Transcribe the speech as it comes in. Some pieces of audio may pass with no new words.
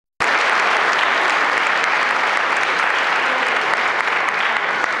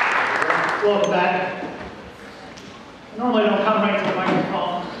Welcome back. Normally I don't come right to the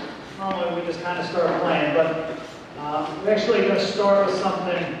microphone. Normally we just kind of start playing, but we're actually going to start with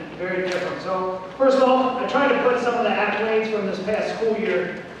something very different. So first of all, I tried to put some of the accolades from this past school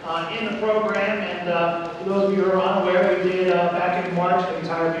year in the program, and for those of you who are unaware, we did back in March the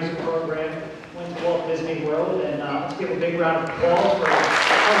entire music program went to Walt Disney World, and let's give a big round of applause for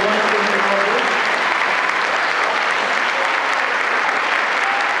our wonderful.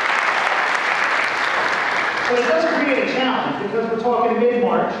 But it does create a challenge because we're talking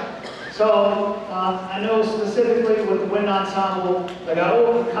mid-March. So I know specifically with the wind ensemble, like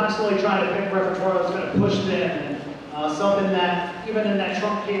I'm constantly trying to pick repertoire that's going to push them, and something that even in that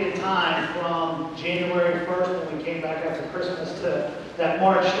truncated time from January 1st when we came back after Christmas to that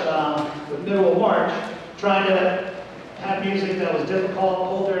March, the middle of March, trying to have music that was difficult,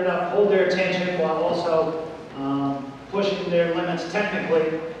 hold their attention while also pushing their limits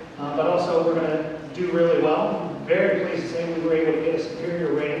technically, but also we're going to do really well. I'm very pleased to say we were able to get a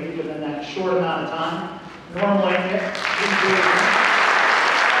superior rating even in that short amount of time. Normally, I think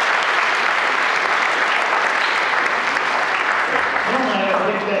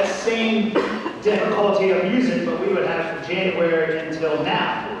that same difficulty of music, but we would have from January until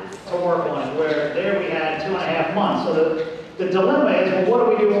now to work on it, where there we had 2.5 months. So the dilemma is, well, what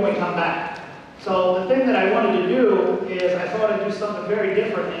do we do when we come back? So the thing that I wanted to do is I thought I'd do something very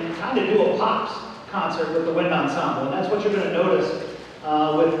different and kind of do a pops concert with the wind ensemble, and that's what you're going to notice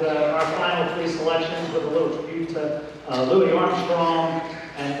with our final 3 selections, with a little tribute to Louis Armstrong,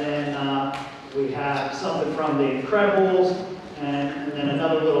 and then we have something from the Incredibles, and then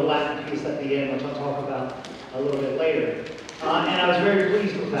another little Latin piece at the end, which I'll talk about a little bit later. And I was very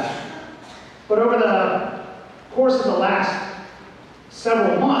pleased with that. But over the course of the last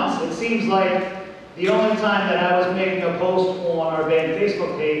several months, it seems like the only time that I was making a post on our band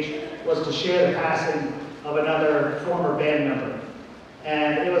Facebook page was to share the passing of another former band member.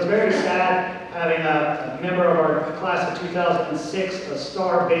 And it was very sad having a member of our class of 2006, a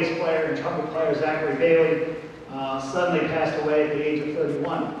star bass player and trumpet player, Zachary Bailey, suddenly passed away at the age of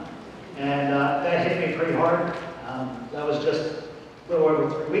 31. And that hit me pretty hard. That was just a little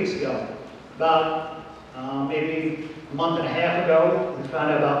over 3 weeks ago. About maybe a month and a half ago, we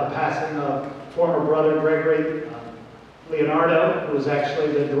found out about the passing of former brother Gregory Leonardo, who was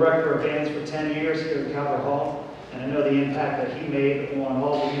actually the director of bands for 10 years here at Calvert Hall, and I know the impact that he made on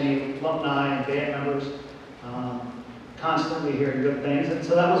all the many alumni and band members, constantly hearing good things, and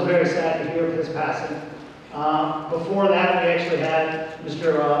so that was very sad to hear of his passing. Before that, we actually had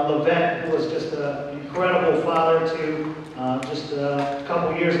Mr. Levette, who was just an incredible father to just a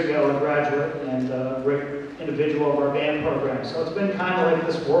couple years ago, a graduate and a great individual of our band program. So it's been kind of like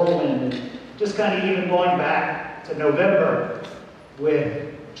this whirlwind, and just kind of even going back to November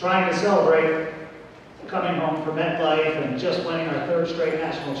with trying to celebrate coming home from Medley and just winning our 3rd straight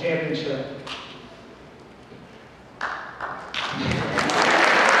national championship.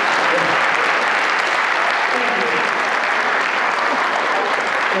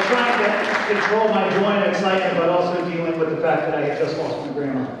 I'm trying to control my joy and excitement, but also dealing with the fact that I had just lost my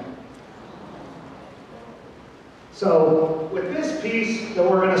grandma. So with this piece that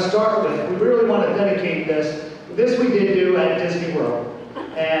we're going to start with, we really want to dedicate this. This we did do at Disney World.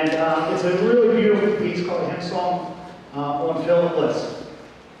 And it's a really beautiful piece called Hymn Song on Philip Bliss.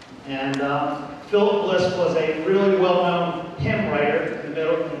 And Philip Bliss was a really well-known hymn writer in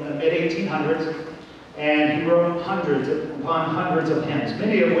the mid-1800s. And he wrote hundreds upon hundreds of hymns,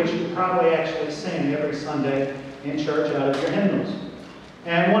 many of which you probably actually sing every Sunday in church out of your hymnals.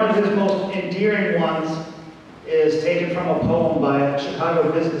 And one of his most endearing ones is taken from a poem by a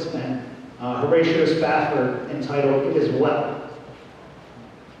Chicago businessman, Horatio Spafford, entitled "It Is Well."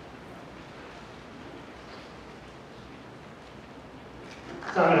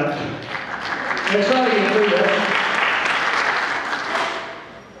 So I'm gonna try to get through this.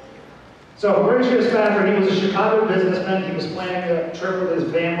 So Horatio Spafford, he was a Chicago businessman. He was planning a trip with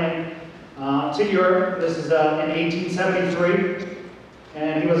his family to Europe. This is in 1873.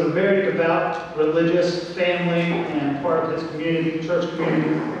 And he was a very devout, religious family and part of his community, church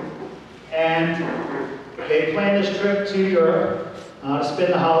community. And they planned this trip to Europe to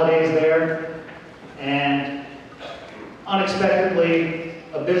spend the holidays there. And unexpectedly,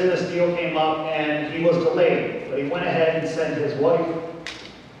 a business deal came up and he was delayed. But he went ahead and sent his wife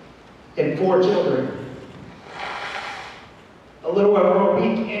and 4 children. A little over a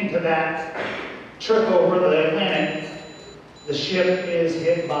week into that trip over the Atlantic, the ship is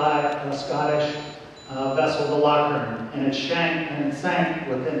hit by a Scottish vessel, the Lochern, and it sank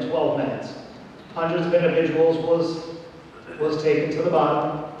within 12 minutes. Hundreds of individuals was taken to the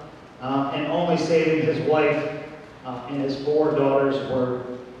bottom, and only saving his wife and his 4 daughters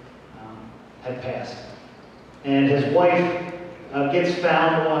had passed. And his wife gets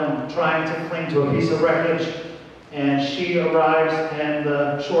found on trying to cling to a piece of wreckage, and she arrives and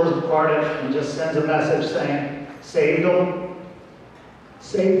the shores of Cardiff and just sends a message saying, saved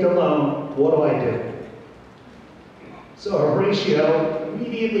alone, what do I do? So Horatio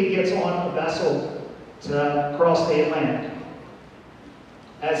immediately gets on a vessel to cross the Atlantic.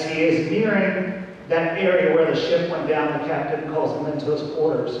 As he is nearing that area where the ship went down, the captain calls him into his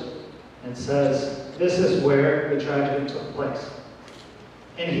quarters and says, this is where the tragedy took place.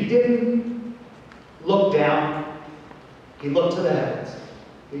 And he didn't look down, he looked to the heavens,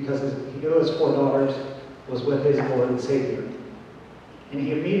 because he knew his 4 daughters was with his Lord and Savior. And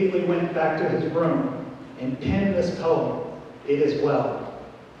he immediately went back to his room and penned this poem, It Is Well.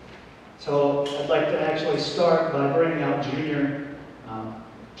 So I'd like to actually start by bringing out Junior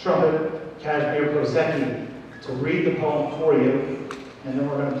trumpet Kazimir Kozecki to read the poem for you, and then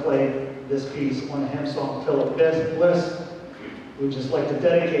we're going to play this piece on the hymn song Philip Bliss. We'd just like to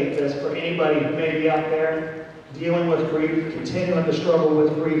dedicate this for anybody who may be out there dealing with grief, continuing to struggle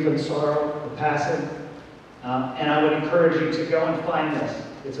with grief and sorrow, the passing. And I would encourage you to go and find this.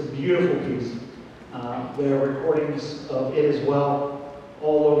 It's a beautiful piece. There are recordings of it as well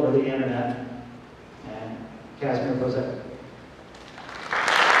all over the internet. And Kazimir Kozecki.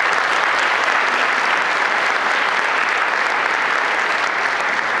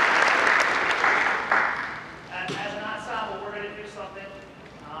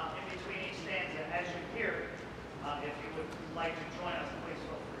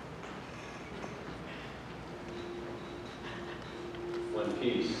 When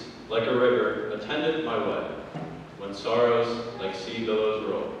peace, like a river, attendeth my way, when sorrows, like sea billows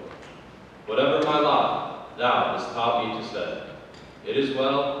roll. Whatever my lot, thou hast taught me to say, it is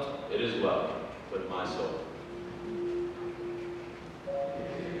well with my soul.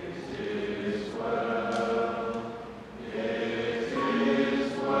 It is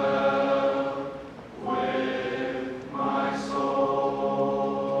well with my soul.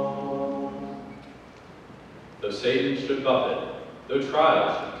 Though Satan should buffet, though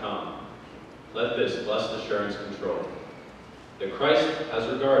trials should come, let this blessed assurance control, that Christ has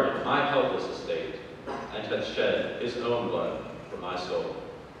regarded my helpless estate, and hath shed his own blood for my soul.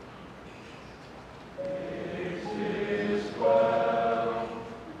 It is well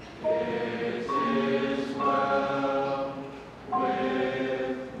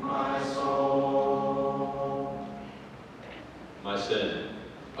with my soul. My sin,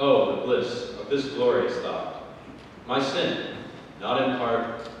 oh, the bliss of this glorious thought, my sin, not in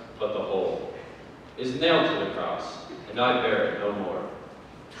part, but the whole, is nailed to the cross, and I bear it no more.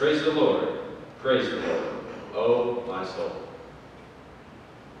 Praise the Lord, oh my soul.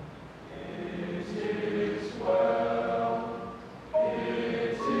 It is well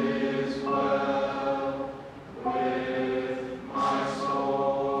with my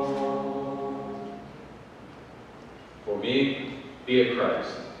soul. For me, be it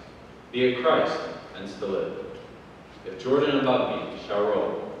Christ, and still live. If Jordan above me shall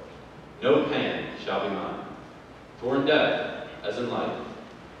roll, no pain shall be mine. For in death, as in life,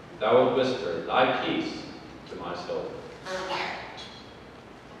 thou wilt whisper thy peace to my soul.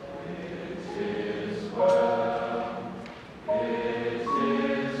 It is well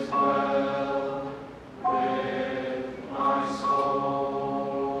with my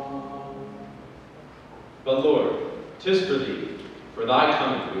soul. But Lord, 'tis for thee, for thy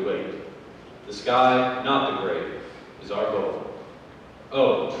coming we wait. The sky, not the grave, is our goal.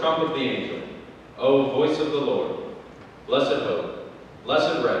 Oh, trump of the angel, oh, voice of the Lord, blessed hope,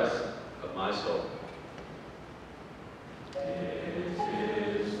 blessed rest of my soul. It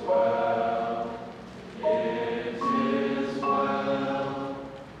is well with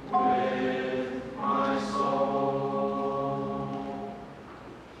my soul.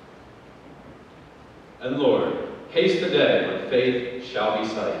 And Lord, haste the day when faith shall be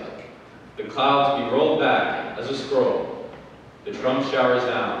sight, the clouds be rolled back as a scroll, the trump shall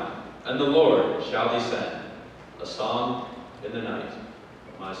resound, and the Lord shall descend, a song in the night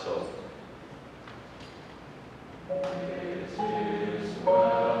of my soul. It is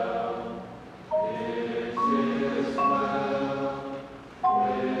well with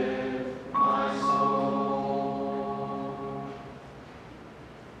my soul.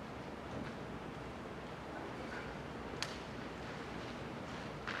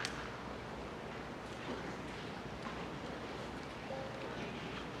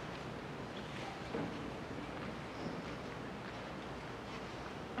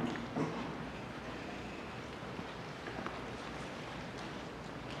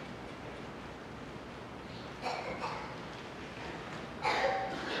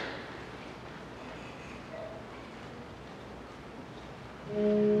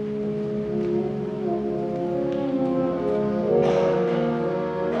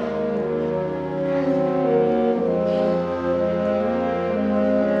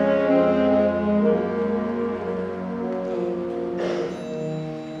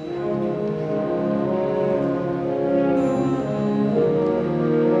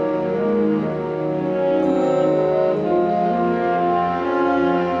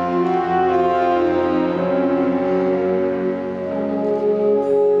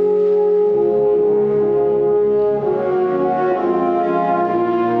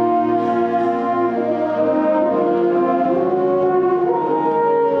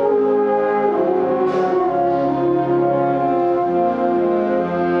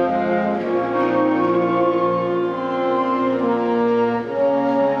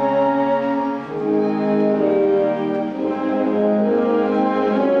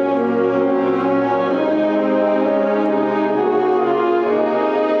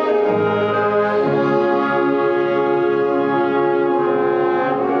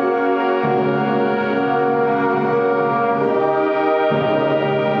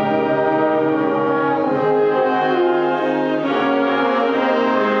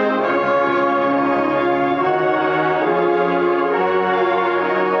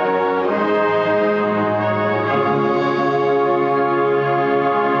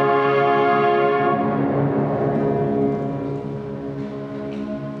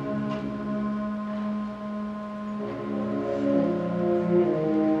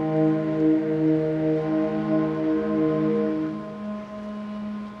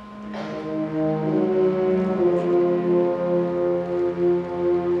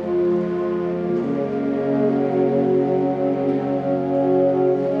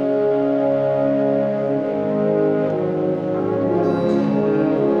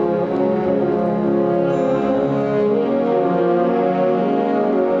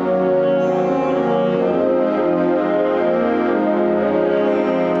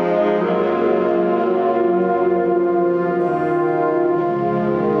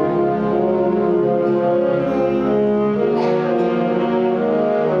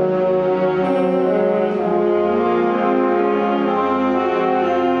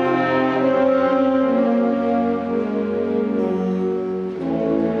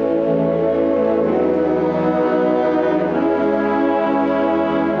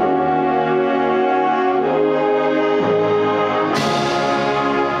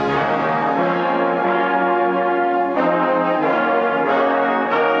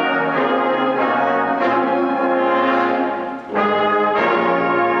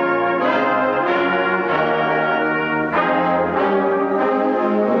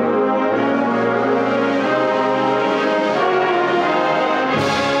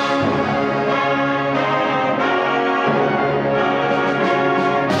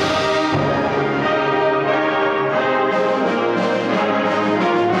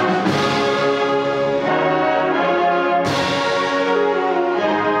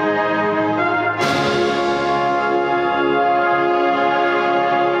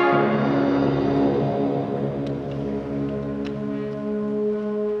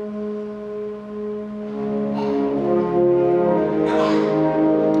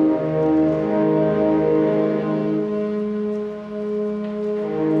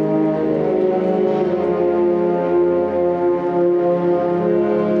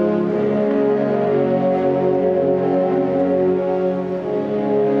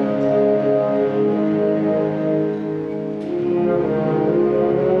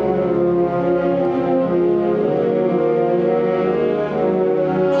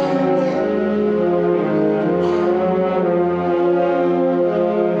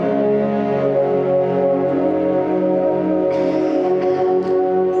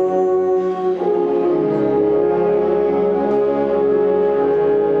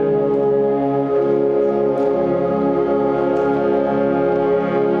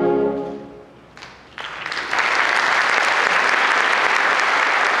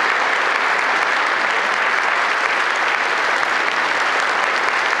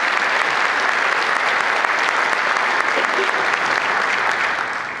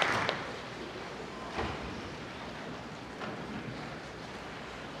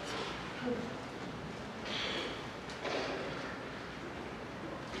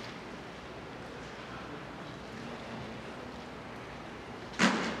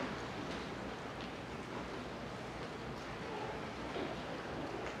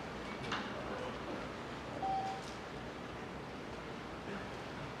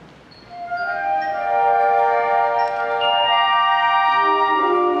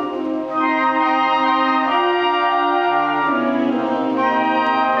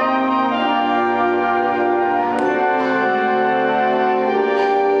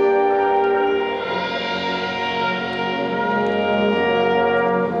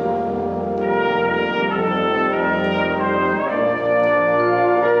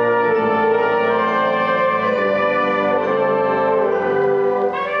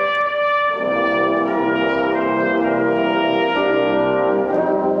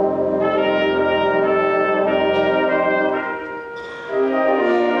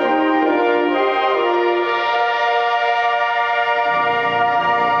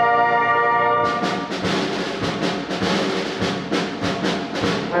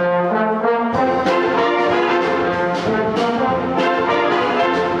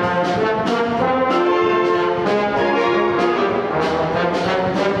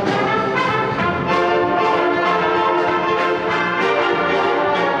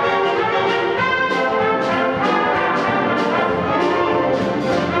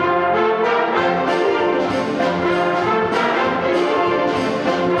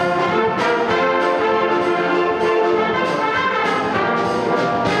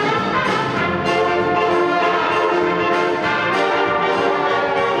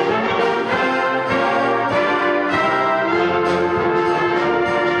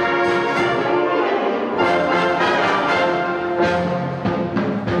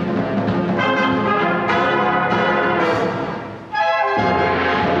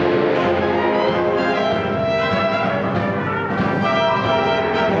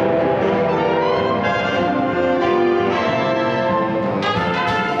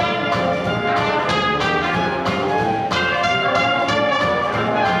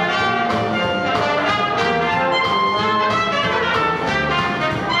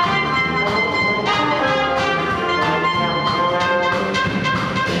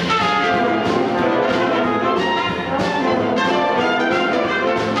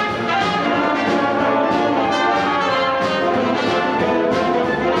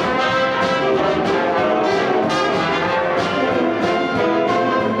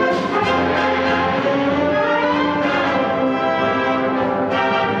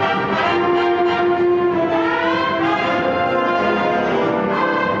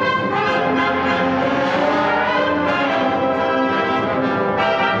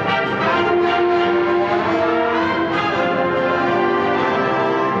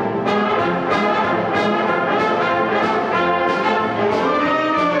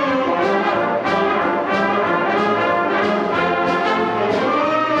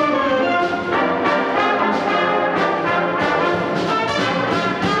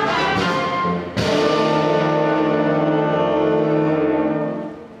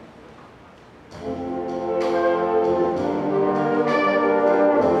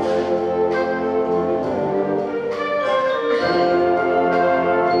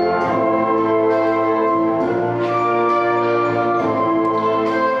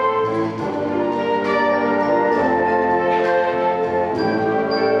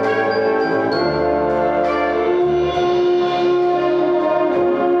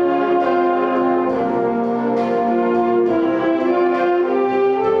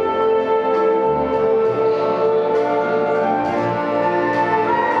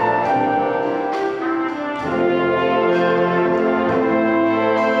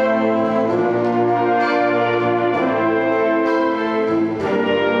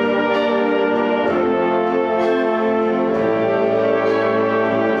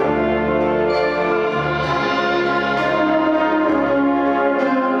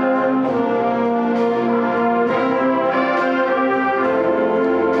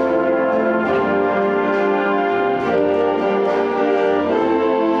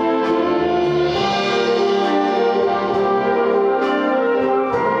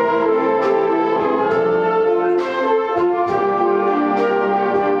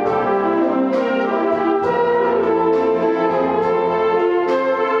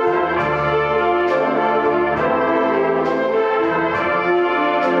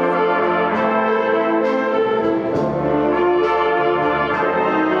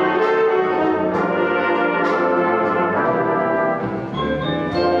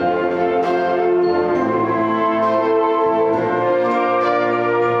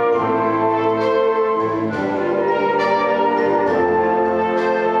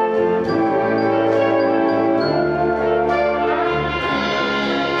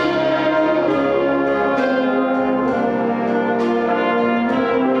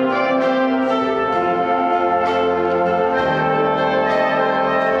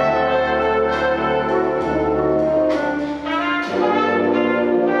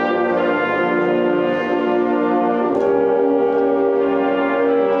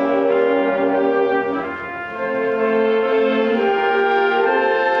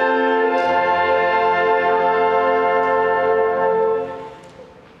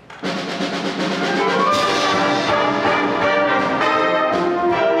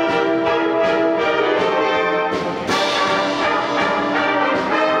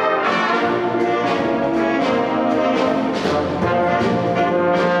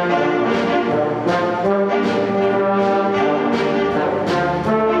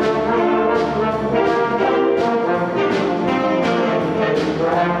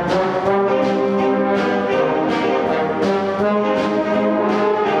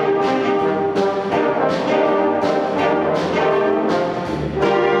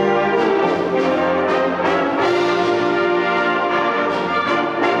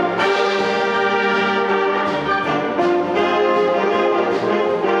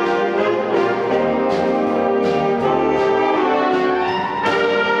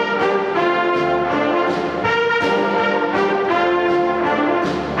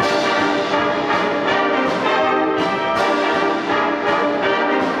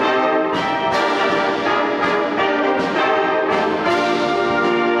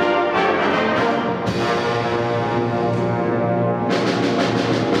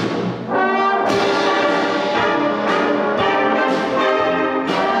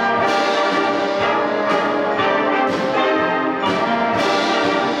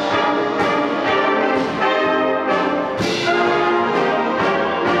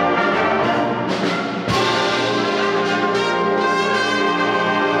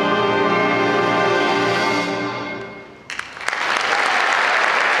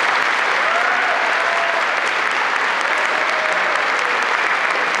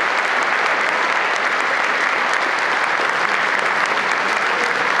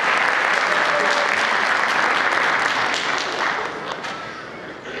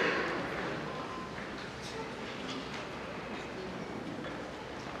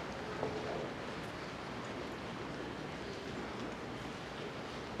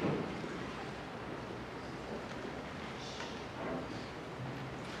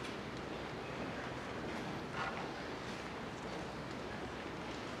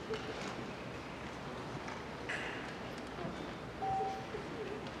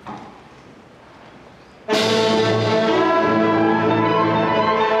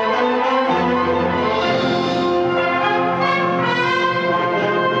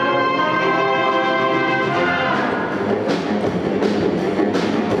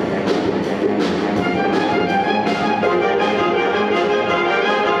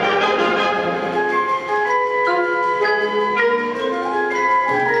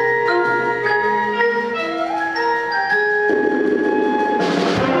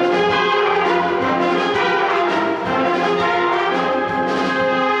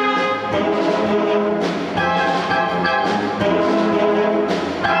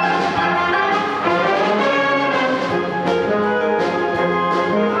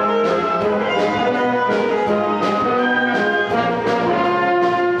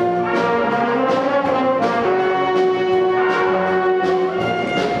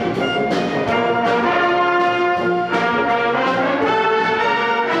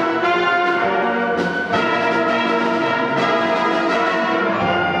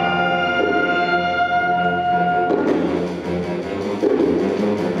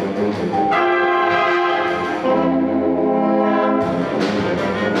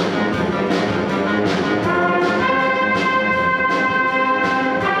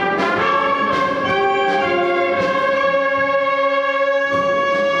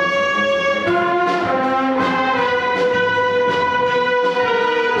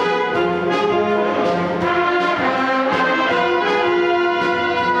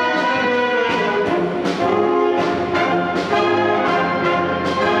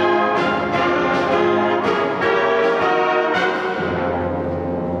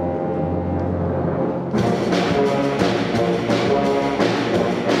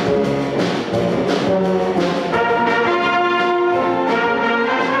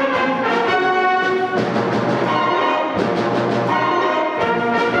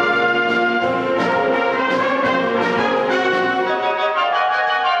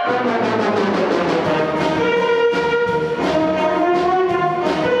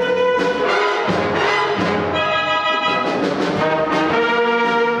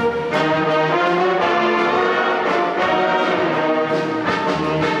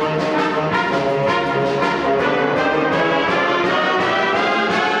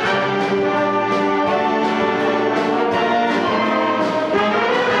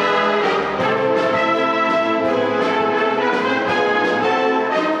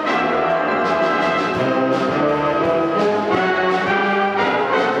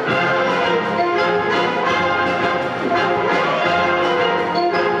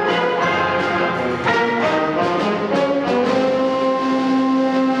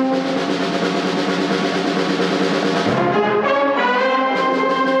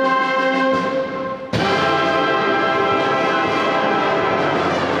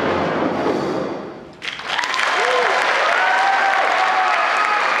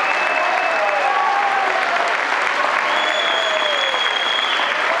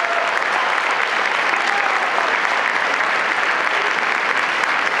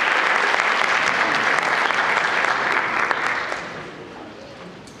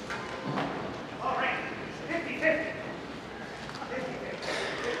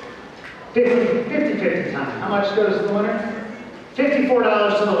 $50 time. How much goes to the winner?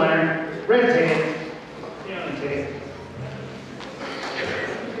 $54 to the winner. Red ticket. The only ticket.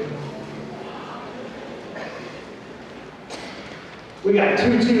 We got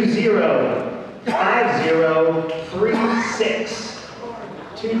 220-5036.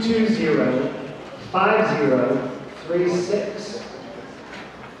 220-5036.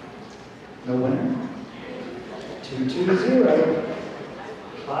 No winner.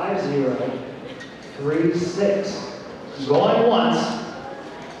 220-5036. Going once.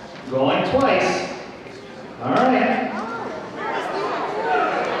 Going twice. All right.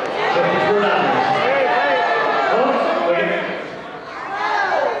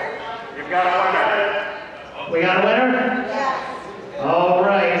 $54. We got a winner? Yes. All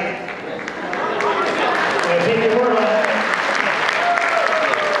right. I'm gonna take your word on it.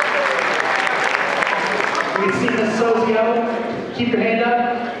 We see the socio. Keep your hand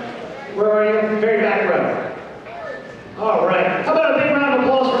up. Where are you? Very back row. All right. How about a big round of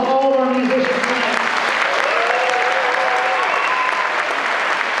applause for all of our musicians tonight?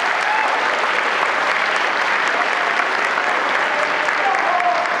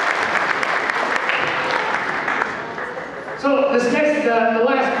 So this next, the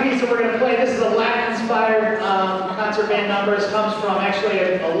last piece that we're going to play, this is a Latin-inspired concert band number. This comes from actually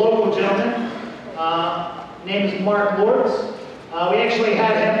a local gentleman. Name is Mark Lords. We actually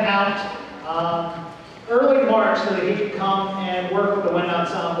had him out early March so that he could come and work with the wind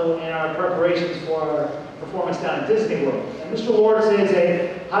ensemble in our preparations for our performance down at Disney World. And Mr. Lords is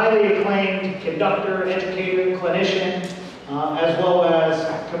a highly acclaimed conductor, educator, clinician, as well as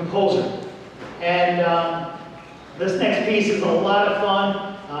composer. And this next piece is a lot of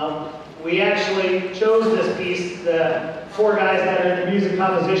fun. We actually chose this piece, the 4 guys that are in the music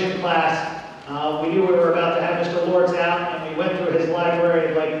composition class. We knew we were about to have Mr. Lords out, and we went through his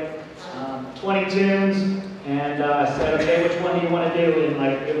library of like 20 tunes, and I said, okay, which one do you want to do? And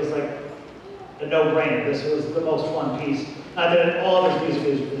like, it was like a no-brainer. This was the most fun piece. Not that all of his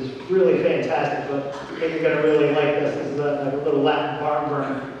music is really fantastic, but I think you're going to really like this. This is a little Latin barn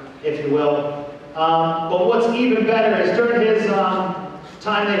burner, if you will. But what's even better is during his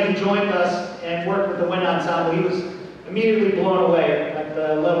time that he joined us and worked with the wind ensemble, he was immediately blown away at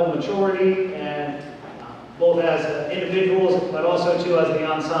the level of maturity and both as individuals, but also too as the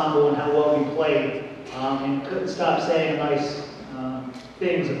ensemble and how well we played. And couldn't stop saying nice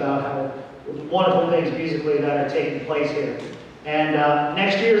things about how wonderful things musically that are taking place here. And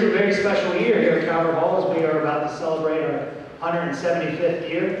next year is a very special year here at Calvert Hall as we are about to celebrate our 175th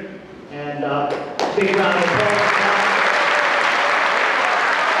year. And big round of applause.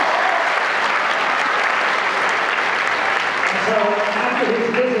 And so after his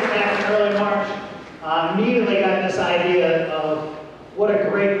visit back in early March, I immediately got this idea of what a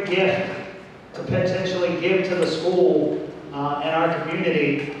great gift to potentially give to the school and our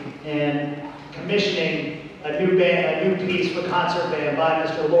community in commissioning a new piece for concert band by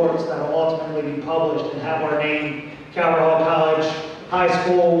Mr. Lords that will ultimately be published and have our name, Calvert Hall College High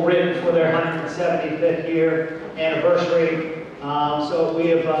School, written for their 175th year anniversary. So we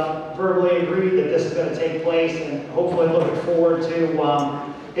have verbally agreed that this is going to take place, and hopefully looking forward to.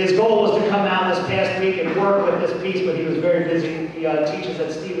 His goal was to come out this past week and work with this piece, but he was very busy. He teaches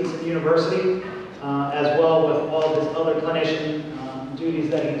at Stevenson University, as well with all of his other clinician duties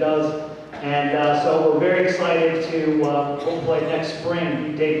that he does. And so we're very excited to hopefully next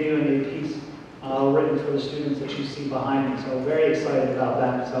spring be debuting a piece written for the students that you see behind me. So very excited about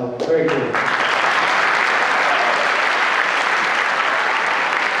that. So very cool.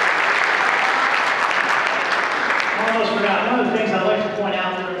 Almost forgot. One of the things I'd like to point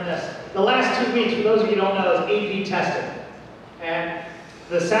out during this, the last 2 weeks, for those of you who don't know, is AP testing. And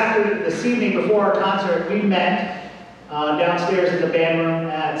this evening before our concert, we met downstairs in the band room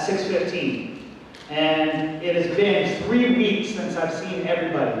at 6:15. And it has been 3 weeks since I've seen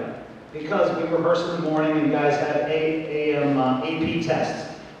everybody because we rehearsed in the morning and you guys had 8 a.m. AP tests.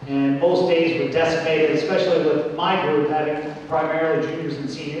 And most days were decimated, especially with my group having primarily juniors and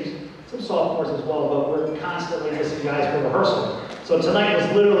seniors. Some sophomores as well, but we're constantly missing guys for rehearsal. So tonight was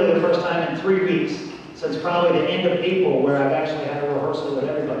literally the first time in 3 weeks since probably the end of April where I've actually had a rehearsal with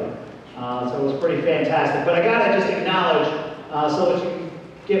everybody. So it was pretty fantastic. But I gotta just acknowledge, so that you can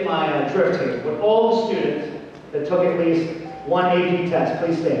get my drift here, with all the students that took at least one AP test,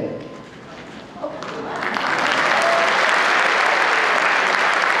 please stand.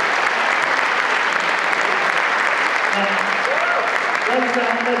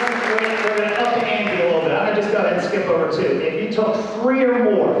 We're going to up the ante a little bit. I'm going to just go ahead and skip over 2. If you took 3 or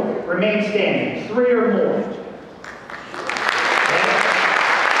more, remain standing. 3 or more. Okay?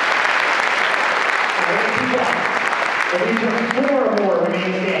 If you took 4 or more,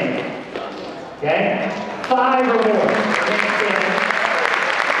 remain standing. Okay? 5 or more, remain standing.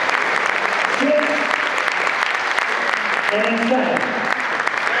 6, and then 7.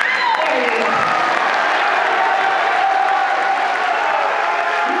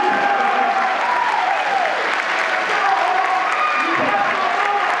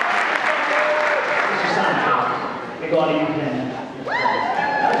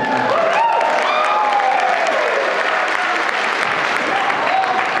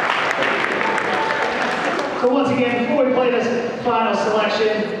 So once again, before we play this final selection,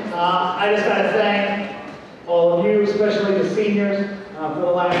 I just got to thank all of you, especially the seniors, for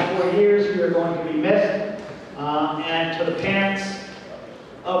the last 4 years. You are going to be missed. And to the parents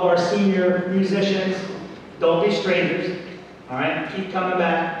of our senior musicians, don't be strangers. All right, keep coming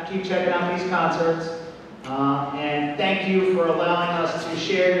back, keep checking out these concerts. And thank you for allowing us to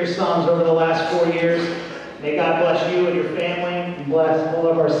share your songs over the last 4 years. May God bless you and your family, and bless all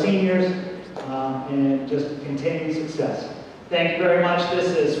of our seniors, and just continued success. Thank you very much. This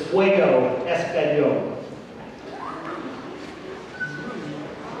is Fuego Español.